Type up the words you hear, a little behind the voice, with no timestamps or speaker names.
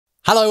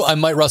Hello, I'm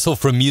Mike Russell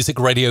from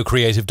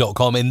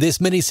musicradiocreative.com. In this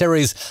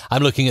mini-series,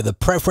 I'm looking at the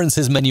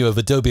preferences menu of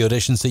Adobe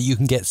Audition so you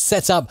can get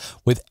set up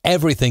with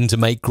everything to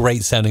make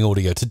great sounding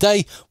audio.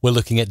 Today, we're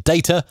looking at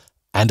data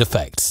and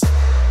effects.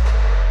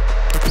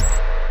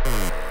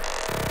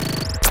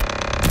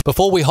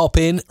 Before we hop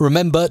in,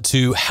 remember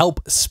to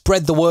help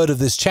spread the word of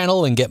this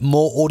channel and get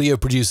more audio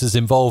producers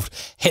involved.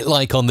 Hit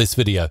like on this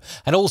video.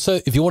 And also,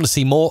 if you want to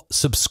see more,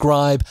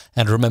 subscribe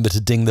and remember to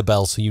ding the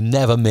bell so you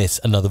never miss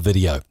another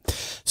video.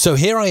 So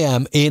here I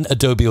am in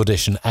Adobe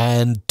Audition,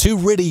 and two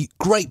really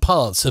great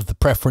parts of the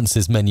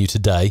preferences menu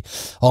today.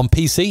 On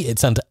PC,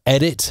 it's under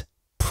Edit,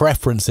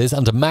 Preferences.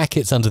 Under Mac,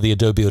 it's under the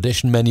Adobe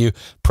Audition menu,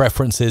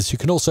 Preferences. You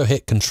can also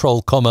hit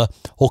Control, comma,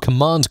 or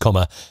Command,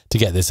 comma to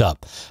get this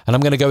up. And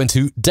I'm going to go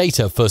into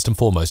Data first and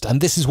foremost. And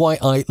this is why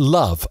I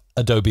love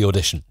Adobe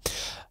Audition.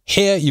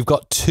 Here, you've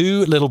got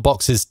two little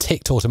boxes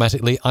ticked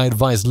automatically. I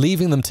advise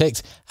leaving them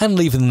ticked and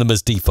leaving them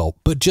as default.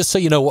 But just so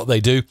you know what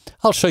they do,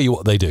 I'll show you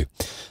what they do.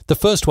 The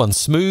first one,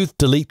 smooth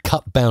delete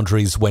cut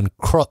boundaries when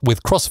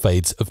with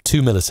crossfades of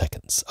 2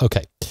 milliseconds.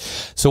 Okay,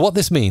 so what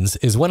this means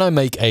is when I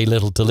make a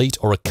little delete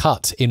or a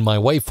cut in my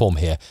waveform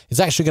here,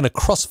 it's actually going to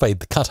crossfade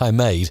the cut I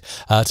made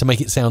to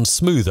make it sound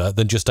smoother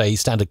than just a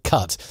standard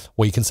cut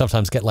where you can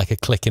sometimes get like a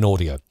click in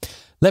audio.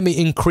 Let me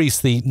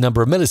increase the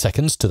number of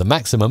milliseconds to the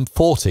maximum,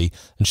 40,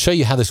 and show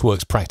you how this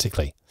works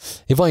practically.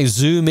 If I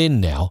zoom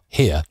in now,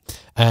 here,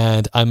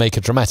 and I make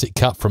a dramatic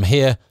cut from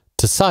here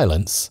to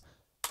silence,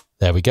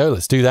 there we go,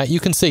 let's do that.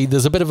 You can see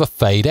there's a bit of a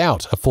fade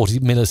out, a 40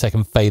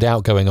 millisecond fade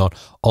out going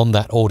on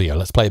that audio.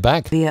 Let's play it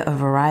back. Via a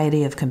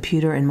variety of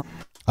computer and...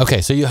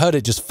 Okay, so you heard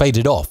it just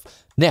faded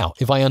off. Now,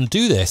 if I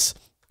undo this,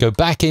 go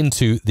back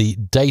into the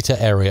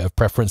data area of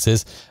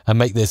preferences and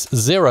make this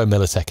 0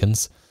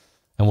 milliseconds,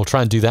 and we'll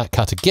try and do that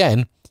cut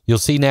again, you'll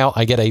see now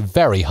I get a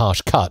very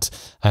harsh cut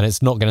and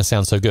it's not going to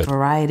sound so good.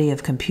 Variety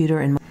of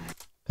computer and...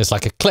 It's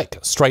like a click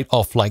straight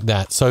off like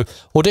that. So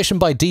Audition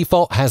by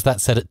default has that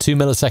set at 2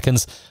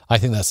 milliseconds. I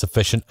think that's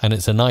sufficient and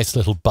it's a nice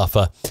little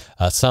buffer.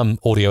 Some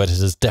audio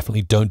editors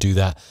definitely don't do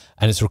that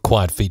and it's a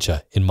required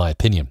feature in my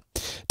opinion.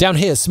 Down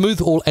here,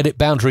 smooth all edit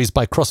boundaries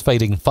by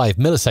crossfading 5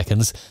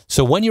 milliseconds.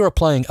 So when you're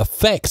applying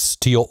effects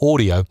to your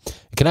audio,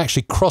 it can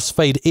actually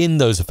crossfade in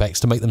those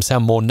effects to make them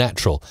sound more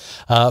natural.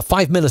 5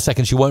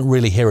 milliseconds, you won't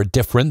really hear a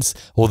difference,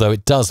 although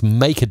it does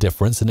make a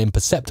difference, an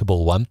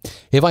imperceptible one.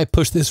 If I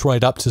push this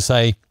right up to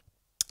say,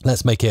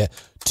 let's make it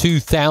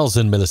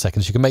 2000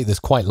 milliseconds. You can make this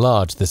quite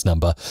large, this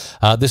number.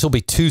 This will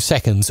be 2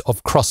 seconds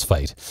of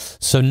crossfade.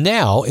 So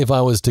now if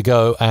I was to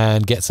go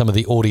and get some of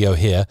the audio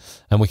here,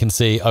 and we can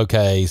see,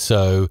 okay,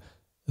 so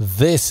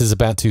this is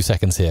about 2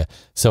 seconds here.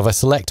 So if I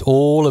select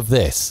all of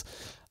this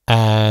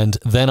and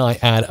then I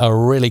add a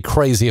really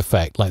crazy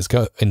effect, let's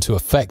go into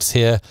effects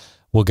here.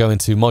 We'll go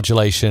into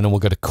modulation and we'll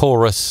go to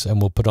chorus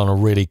and we'll put on a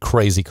really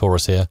crazy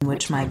chorus here. In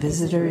which my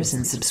visitors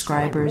and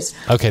subscribers...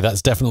 Okay,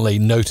 that's definitely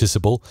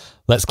noticeable.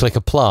 Let's click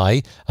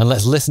apply and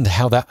let's listen to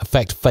how that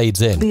effect fades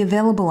in. ...be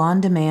available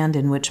on demand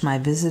in which my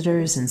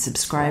visitors and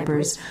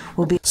subscribers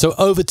will be... So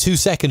over 2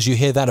 seconds you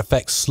hear that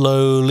effect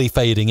slowly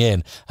fading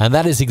in. And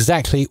that is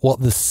exactly what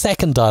the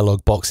second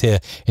dialog box here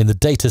in the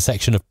data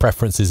section of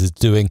preferences is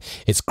doing.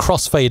 It's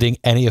crossfading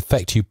any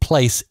effect you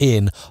place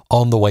in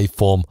on the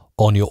waveform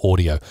on your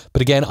audio.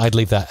 But again, I'd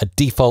leave that at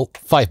default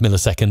 5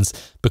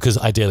 milliseconds because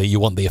ideally you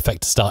want the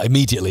effect to start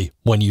immediately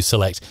when you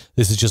select.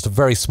 This is just a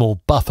very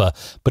small buffer,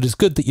 but it's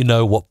good that you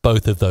know what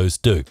both of those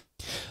do.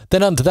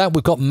 Then under that,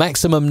 we've got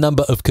maximum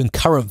number of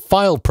concurrent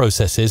file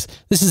processes.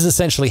 This is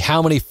essentially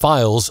how many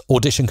files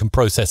Audition can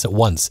process at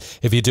once.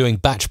 If you're doing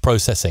batch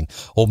processing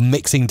or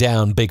mixing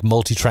down big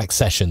multi-track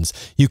sessions,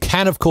 you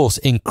can, of course,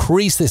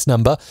 increase this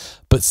number,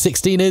 but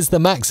 16 is the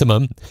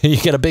maximum. You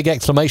get a big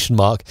exclamation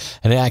mark,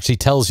 and it actually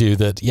tells you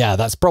that, yeah,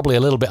 that's probably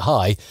a little bit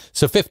high.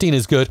 So 15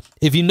 is good.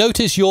 If you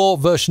notice your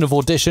version of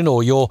Audition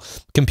or your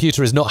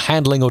computer is not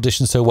handling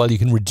Audition so well, you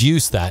can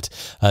reduce that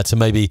to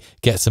maybe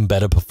get some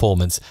better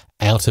performance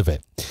out of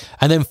it.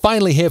 And then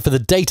finally here for the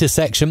data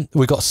section,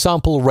 we've got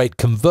sample rate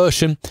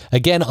conversion.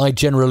 Again, I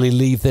generally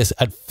leave this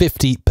at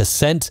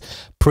 50%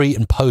 pre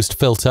and post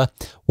filter.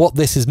 What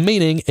this is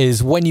meaning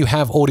is when you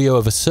have audio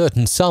of a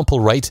certain sample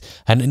rate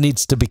and it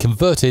needs to be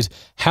converted,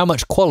 how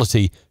much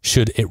quality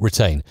should it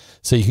retain?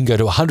 So you can go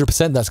to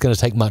 100%, that's going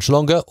to take much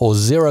longer, or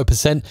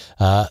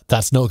 0%,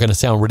 that's not going to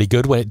sound really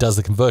good when it does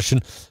the conversion.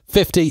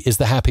 50 is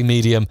the happy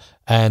medium,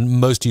 and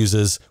most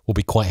users will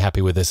be quite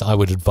happy with this. I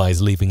would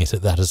advise leaving it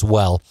at that as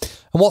well.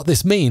 And what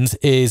this means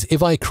is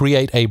if I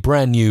create a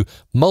brand new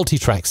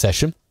multi-track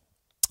session,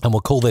 and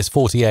we'll call this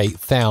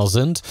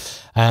 48,000,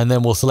 and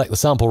then we'll select the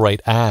sample rate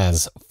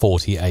as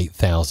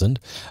 48,000,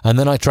 and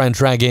then I try and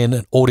drag in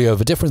an audio of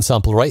a different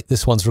sample rate.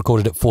 This one's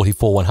recorded at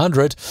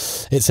 44,100.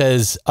 It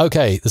says,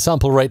 okay, the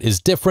sample rate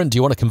is different. Do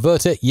you want to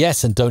convert it?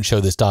 Yes, and don't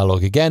show this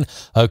dialogue again.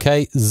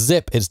 Okay,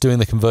 zip, it's doing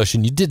the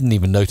conversion. You didn't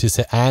even notice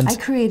it, and... I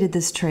created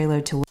this trailer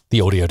to...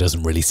 the audio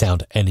doesn't really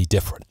sound any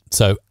different.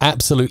 So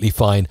absolutely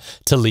fine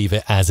to leave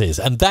it as is.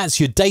 And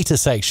that's your data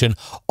section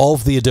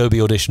of the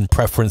Adobe Audition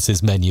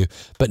preferences menu.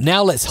 But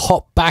now let's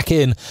hop back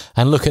in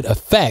and look at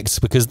effects,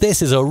 because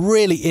this is a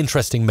really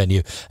interesting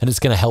menu and it's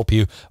going to help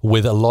you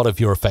with a lot of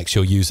your effects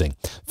you're using.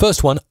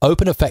 First one,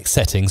 open effects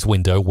settings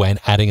window when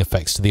adding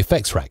effects to the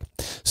effects rack.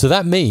 So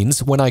that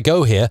means when I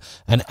go here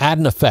and add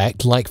an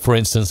effect, like for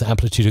instance,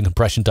 amplitude and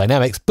compression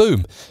dynamics,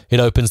 boom, it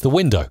opens the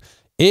window.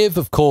 If,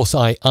 of course,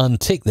 I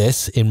untick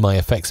this in my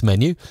effects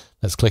menu,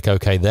 let's click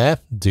OK there,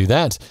 do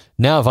that.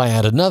 Now if I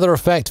add another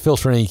effect,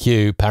 filter and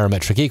EQ,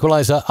 parametric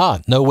equalizer,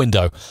 no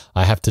window.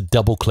 I have to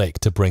double click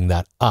to bring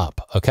that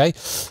up, okay?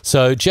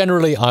 So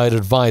generally I'd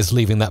advise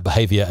leaving that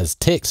behavior as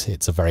ticked.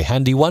 It's a very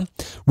handy one.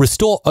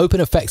 Restore open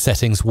effect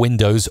settings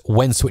windows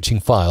when switching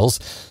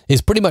files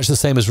is pretty much the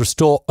same as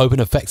restore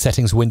open effect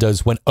settings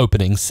windows when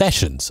opening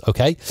sessions,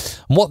 okay?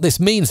 And what this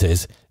means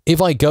is, if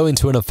I go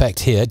into an effect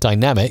here,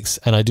 dynamics,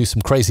 and I do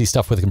some crazy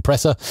stuff with the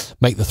compressor,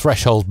 make the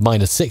threshold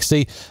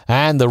 -60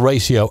 and the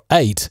ratio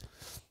 8,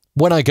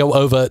 when I go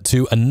over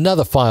to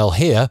another file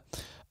here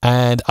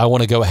and I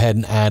want to go ahead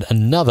and add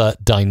another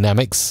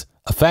dynamics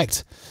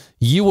effect,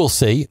 you will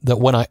see that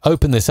when I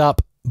open this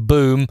up,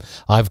 boom,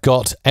 I've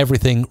got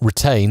everything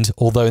retained,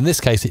 although in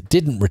this case it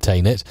didn't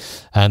retain it,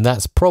 and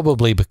that's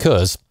probably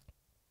because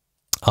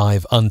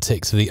I've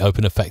unticked the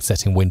open effect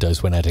setting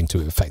windows when adding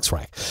to effects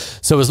rack.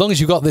 So as long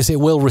as you've got this, it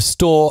will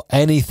restore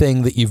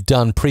anything that you've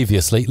done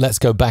previously. Let's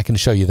go back and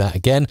show you that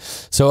again.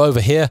 So over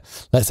here,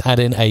 let's add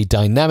in a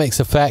dynamics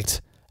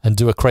effect and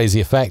do a crazy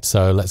effect.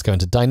 So let's go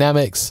into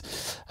dynamics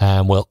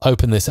and we'll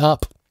open this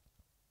up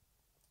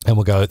and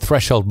we'll go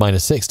threshold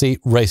 -60,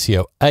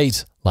 ratio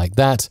 8, like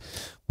that.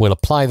 We'll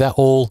apply that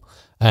all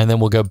and then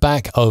we'll go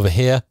back over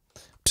here.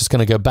 Just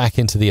going to go back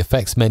into the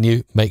effects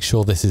menu, make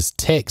sure this is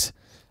ticked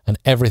and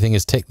everything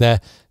is ticked there.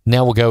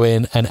 Now we'll go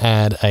in and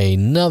add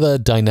another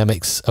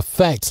dynamics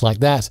effect like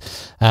that.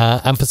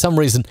 And for some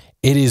reason,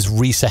 it is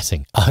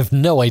resetting. I have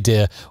no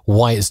idea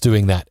why it's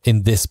doing that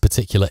in this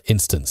particular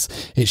instance.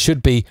 It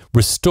should be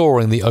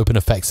restoring the open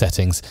effect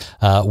settings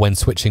when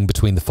switching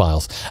between the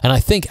files. And I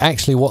think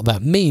actually what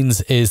that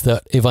means is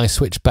that if I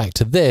switch back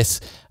to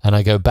this and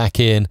I go back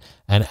in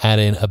and add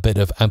in a bit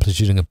of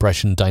amplitude and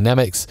compression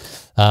dynamics,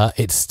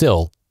 it's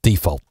still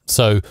default.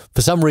 So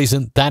for some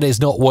reason that is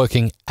not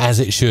working as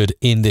it should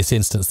in this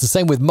instance. The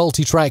same with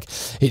multi-track,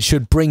 it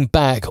should bring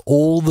back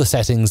all the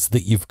settings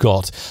that you've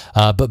got,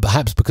 but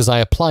perhaps because I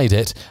applied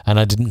it and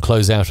I didn't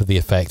close out of the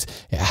effect,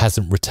 it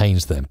hasn't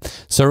retained them.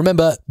 So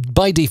remember,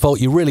 by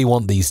default you really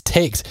want these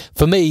ticked.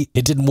 For me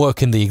it didn't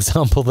work in the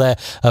example there,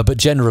 but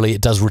generally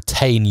it does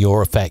retain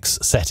your effects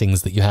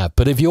settings that you have.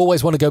 But if you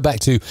always want to go back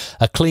to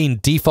a clean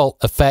default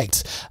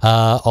effect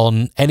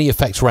on any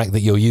effects rack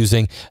that you're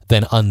using,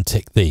 then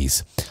untick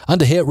these.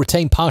 Under here,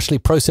 retain partially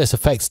process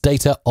effects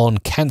data on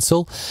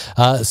cancel.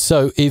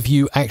 So if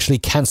you actually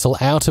cancel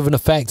out of an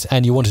effect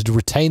and you wanted to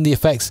retain the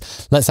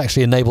effects, let's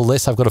actually enable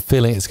this. I've got a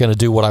feeling it's going to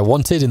do what I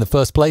wanted in the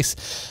first place.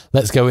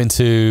 Let's go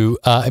into,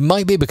 it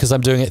might be because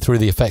I'm doing it through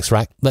the effects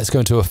rack. Let's go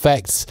into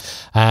effects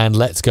and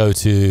let's go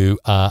to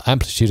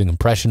amplitude and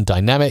compression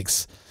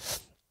dynamics.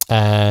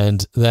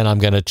 And then I'm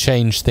going to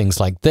change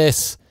things like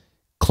this,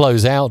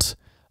 close out,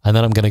 and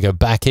then I'm going to go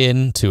back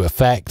in to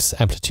effects,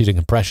 amplitude and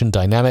compression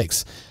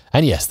dynamics.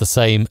 And yes, the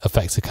same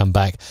effects have come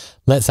back.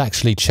 Let's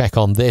actually check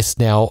on this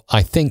now.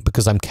 I think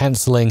because I'm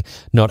cancelling,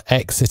 not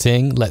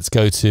exiting, let's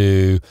go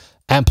to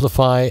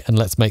amplify and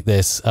let's make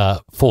this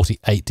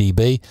 48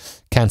 dB.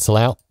 Cancel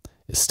out,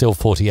 it's still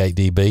 48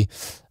 dB.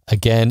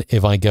 Again,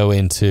 if I go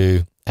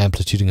into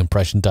amplitude and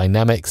compression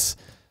dynamics,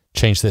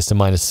 change this to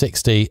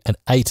 -60 and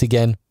 8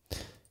 again,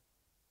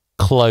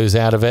 close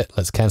out of it,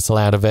 let's cancel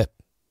out of it.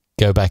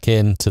 Go back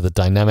in to the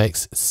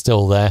dynamics, it's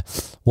still there.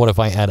 What if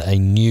I add a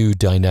new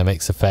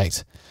dynamics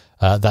effect?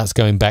 That's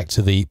going back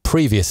to the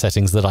previous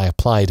settings that I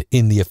applied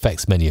in the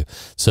effects menu.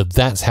 So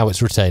that's how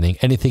it's retaining.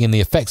 Anything in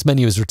the effects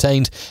menu is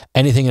retained.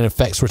 Anything in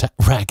effects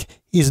rack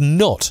is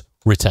not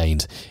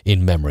retained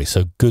in memory.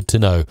 So good to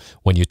know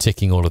when you're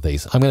ticking all of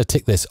these. I'm going to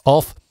tick this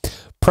off.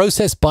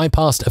 Process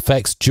bypassed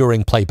effects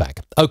during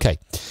playback. Okay,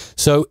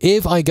 so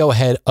if I go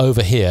ahead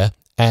over here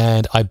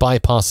and I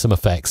bypass some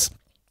effects,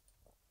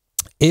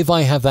 if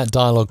I have that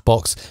dialog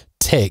box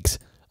ticked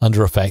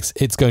under effects,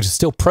 it's going to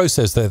still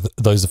process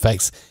those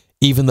effects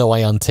even though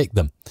I untick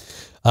them.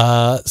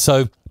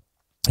 So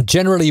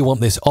generally you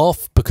want this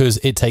off because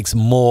it takes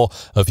more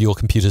of your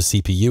computer's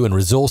CPU and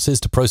resources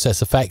to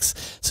process effects.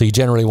 So you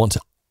generally want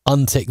to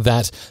untick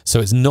that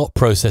so it's not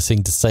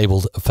processing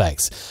disabled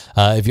effects.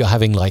 If you're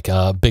having like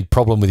a big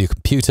problem with your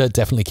computer,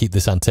 definitely keep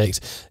this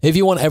unticked. If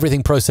you want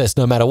everything processed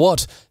no matter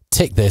what,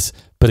 tick this,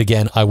 but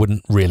again, I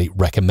wouldn't really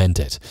recommend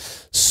it.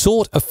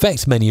 Sort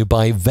effect menu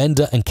by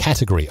vendor and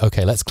category.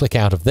 Okay, let's click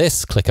out of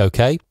this, click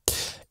OK.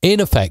 In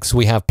Effects,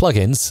 we have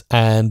plugins,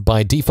 and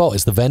by default,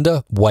 it's the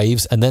vendor,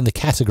 waves, and then the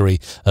category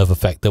of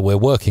effect that we're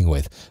working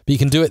with. But you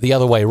can do it the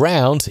other way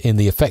around in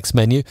the Effects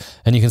menu,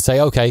 and you can say,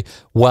 okay,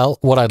 well,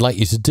 what I'd like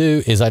you to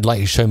do is I'd like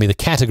you to show me the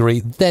category,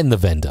 then the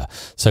vendor.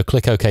 So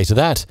click OK to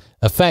that,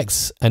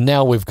 Effects, and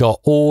now we've got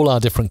all our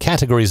different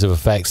categories of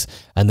effects,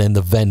 and then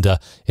the vendor,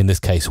 in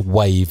this case,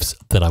 waves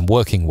that I'm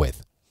working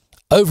with.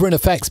 Over in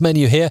Effects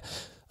menu here,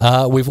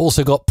 we've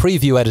also got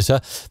Preview Editor.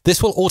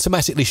 This will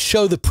automatically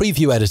show the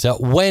Preview Editor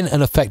when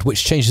an effect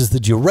which changes the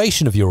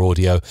duration of your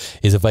audio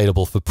is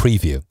available for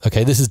preview.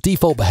 Okay, this is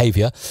default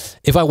behavior.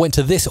 If I went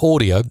to this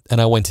audio and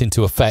I went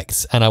into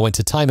Effects and I went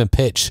to Time and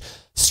Pitch,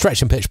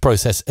 Stretch and Pitch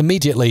Process,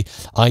 immediately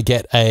I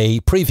get a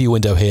preview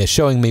window here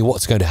showing me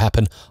what's going to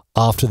happen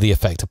after the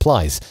effect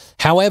applies.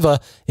 However,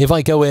 if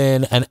I go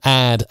in and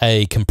add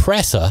a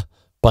compressor,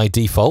 by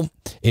default,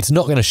 it's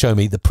not going to show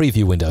me the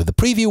preview window. The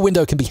preview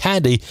window can be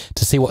handy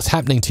to see what's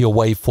happening to your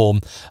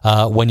waveform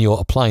when you're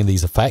applying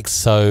these effects.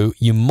 So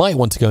you might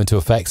want to go into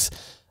Effects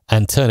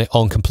and turn it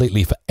on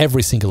completely for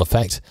every single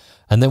effect.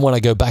 And then when I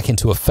go back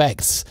into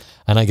Effects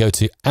and I go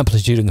to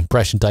Amplitude and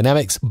Compression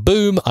Dynamics,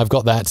 boom, I've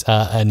got that.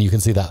 And you can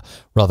see that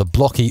rather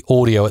blocky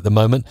audio at the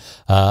moment.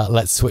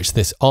 Let's switch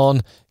this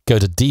on, go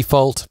to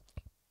Default.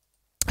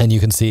 And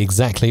you can see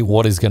exactly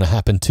what is going to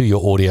happen to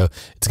your audio.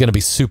 It's going to be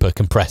super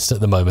compressed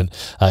at the moment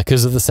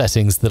because of the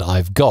settings that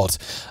I've got.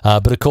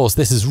 But of course,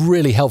 this is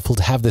really helpful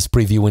to have this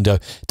preview window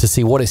to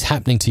see what is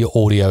happening to your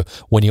audio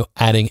when you're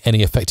adding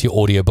any effect to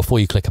your audio before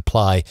you click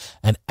apply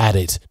and add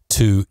it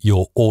to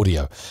your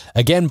audio.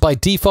 Again, by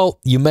default,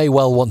 you may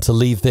well want to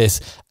leave this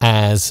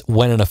as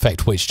when an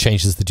effect which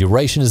changes the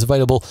duration is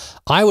available.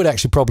 I would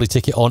actually probably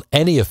tick it on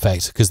any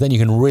effect because then you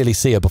can really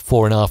see a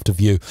before and after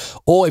view.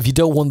 Or if you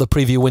don't want the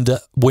preview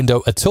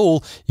window at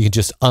all, you can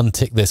just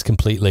untick this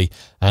completely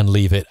and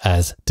leave it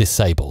as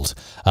disabled.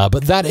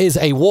 But that is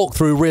a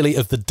walkthrough really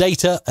of the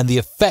data and the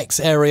effects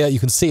area. You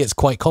can see it's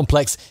quite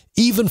complex,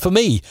 even for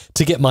me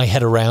to get my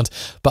head around,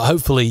 but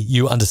hopefully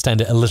you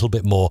understand it a little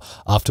bit more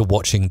after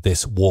watching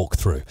this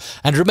walkthrough.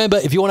 And remember,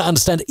 if you want to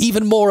understand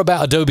even more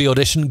about Adobe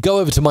Audition, go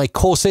over to my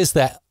courses.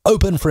 They're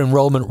open for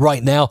enrollment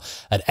right now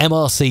at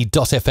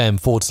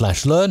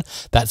mrc.fm/learn.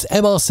 That's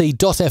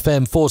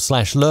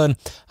mrc.fm/learn.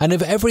 And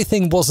if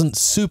everything wasn't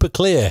super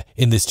clear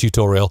in this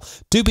tutorial,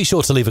 do be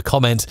sure to leave a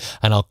comment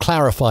and I'll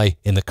clarify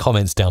in the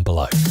comments down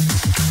below.